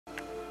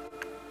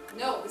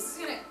No, this is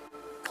gonna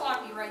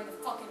clock me right in the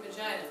fucking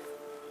vagina.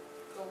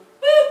 Go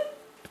boop!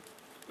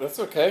 That's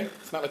okay.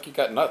 It's not like you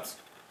got nuts.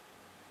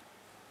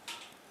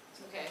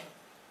 It's okay.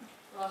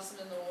 Lost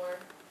them in the war.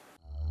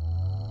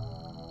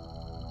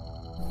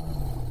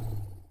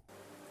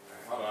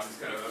 Hold on, I'm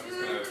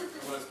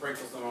gonna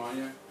sprinkle some on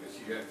you.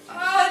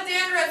 Oh,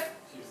 dandruff!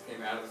 She just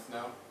came out of the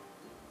snow.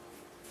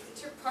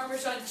 Get your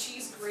Parmesan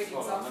cheese gratings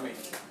Hold on, off let me of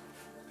me.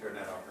 turn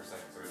that off for a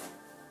second so we don't.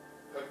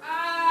 But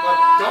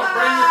Don't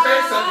bring your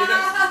face up,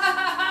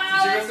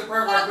 Did you miss the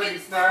part where I put you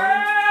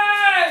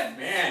snowing?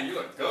 Man, you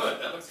look good.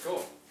 That looks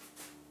cool.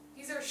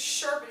 These are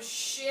sharp as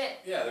shit.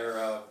 Yeah,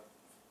 they're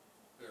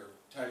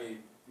tiny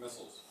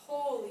missiles.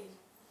 Holy,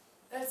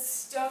 that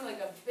stung like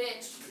a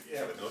bitch.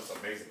 Yeah, but it looks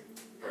amazing.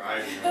 Your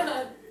eyes.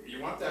 You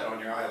want that on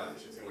your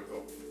eyelash. It's gonna look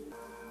cool.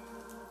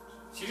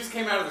 She just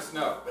came out of the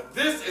snow, but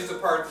this is the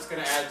part that's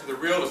going to add to the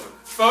realism.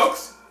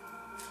 Folks,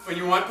 when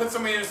you want to put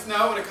somebody in the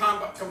snow in a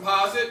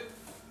composite,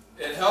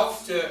 it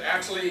helps to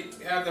actually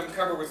have them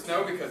covered with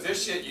snow because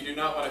this shit you do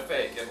not want to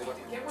fake. Get one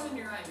in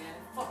your eye, man.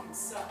 It fucking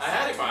sucks. I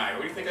had it in my eye.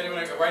 What do you think I do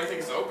why do you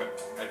think it's open?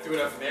 I threw it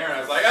up in the air and I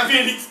was like, I'm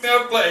eating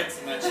snowflakes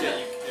and that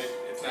shit.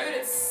 It's not. Dude,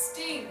 it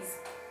stings.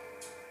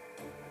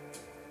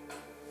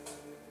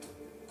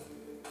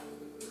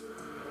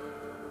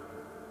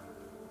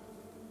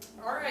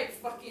 Alright,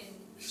 fucking...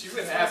 She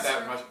wouldn't have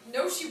that much.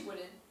 No, she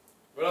wouldn't.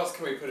 What else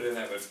can we put it in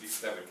that would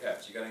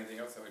catch? You got anything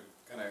else that would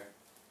kind of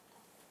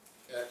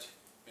catch?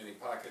 Any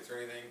pockets or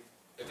anything?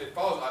 If it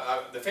falls,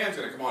 the fan's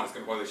going to come on. It's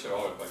going to blow this shit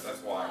all over the place.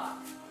 That's why.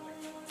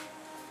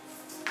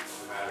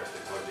 Doesn't matter if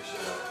they blow this shit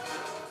up.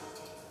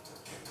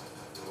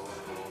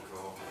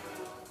 Cool.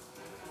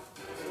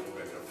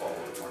 Maybe it'll fall a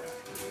little more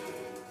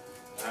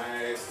now.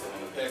 Nice. On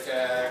the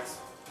pickaxe.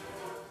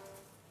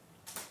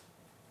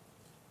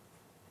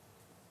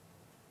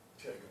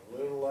 Take it a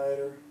little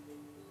lighter.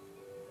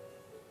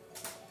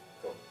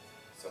 Cool.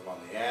 Some on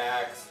the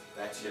axe.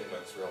 That shit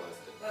looks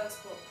realistic. That's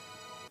cool.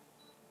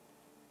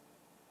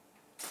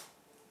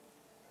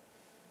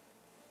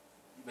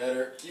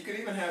 Better. You could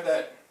even have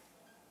that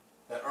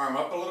arm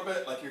up a little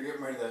bit, like you're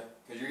getting ready to,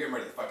 because you're getting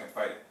ready to fucking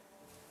fight it.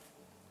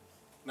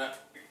 Not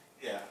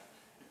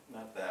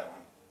that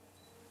one.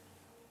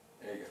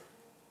 There you go.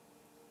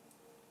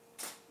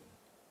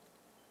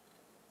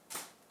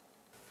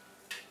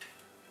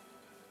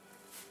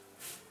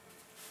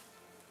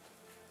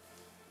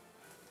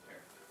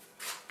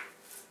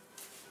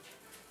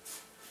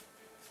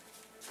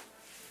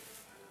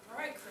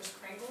 Alright, Chris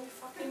Kringle,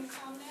 fucking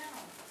calm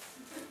down.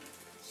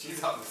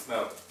 She's out in the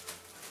snow.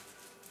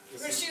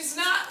 But she's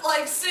not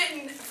like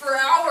sitting for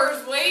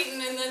hours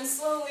waiting and then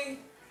slowly...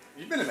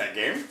 You've been in that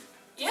game.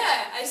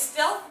 Yeah, I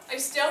stealth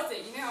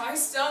it, you know, I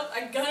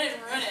gun it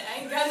and run it.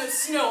 I ain't got no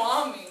snow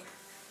on me.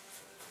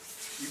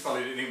 You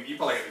probably didn't even,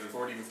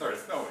 before it even started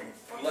snowing.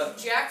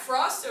 Jack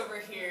Frost over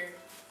here.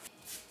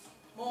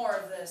 More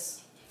of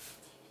this.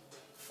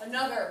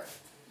 Another.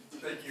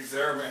 Thank you,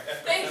 sir, man.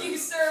 Thank you,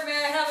 sir,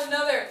 may I have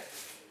another?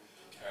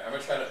 Alright, I'm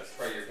gonna try to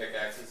spray your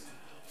pickaxes.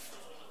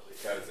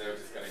 Because they're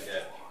just gonna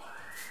get...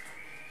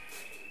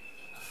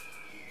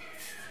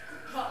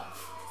 Huh.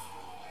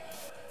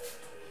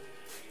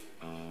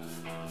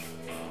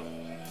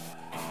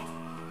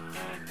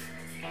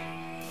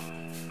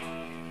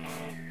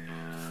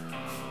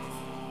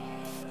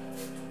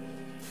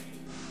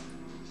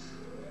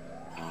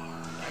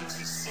 Like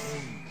she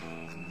say,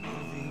 I'm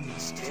moving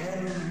and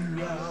staring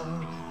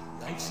around.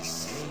 Like she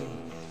say,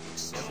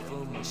 except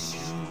for my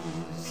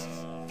shoes.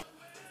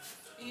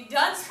 Are you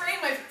done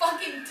spraying my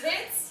fucking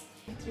tits?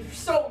 You're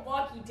so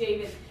lucky,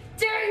 David.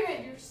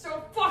 David, you're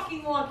so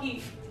fucking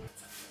lucky.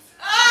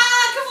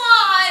 Ah, come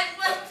on!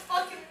 Wet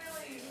fucking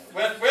Willie.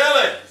 Wet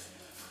Willie!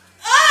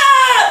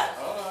 Ah!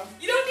 Hold on.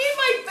 You don't need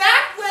my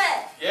back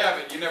wet. Yeah,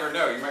 but you never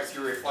know. You might see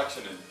a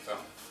reflection in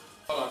something.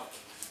 Hold on.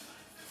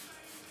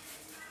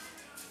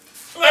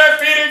 Larry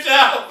peed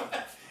himself!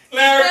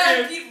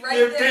 Larry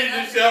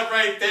peed yourself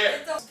right there.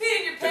 Peeing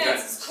in your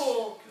pants is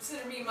cool.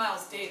 Consider me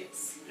Miles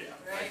Davis. Yeah,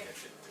 right?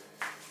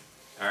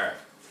 Alright.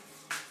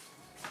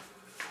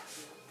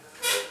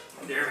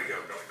 There we go,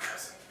 going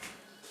fast.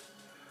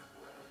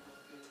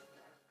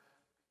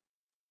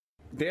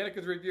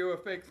 Danica's review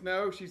of fake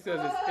snow, she says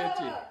it's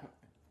itchy.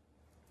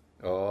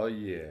 Oh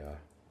yeah.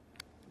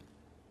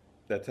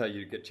 That's how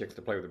you get chicks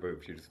to play with their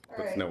boobs. You just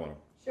put snow on them.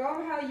 Show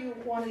them how you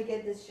want to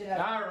get this shit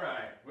out.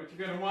 Alright, what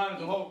you're going to want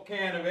is a whole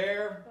can of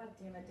air. God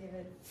damn it,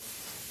 David.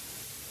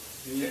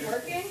 Is it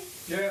working?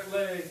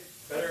 Gently.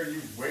 Better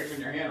you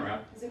waving your hand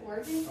around. Is it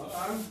working? Hold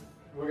on.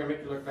 We're going to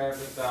make you look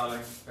fabulous,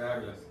 darling.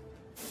 Fabulous.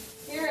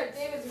 Here at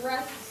David's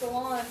Rascal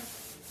Salon.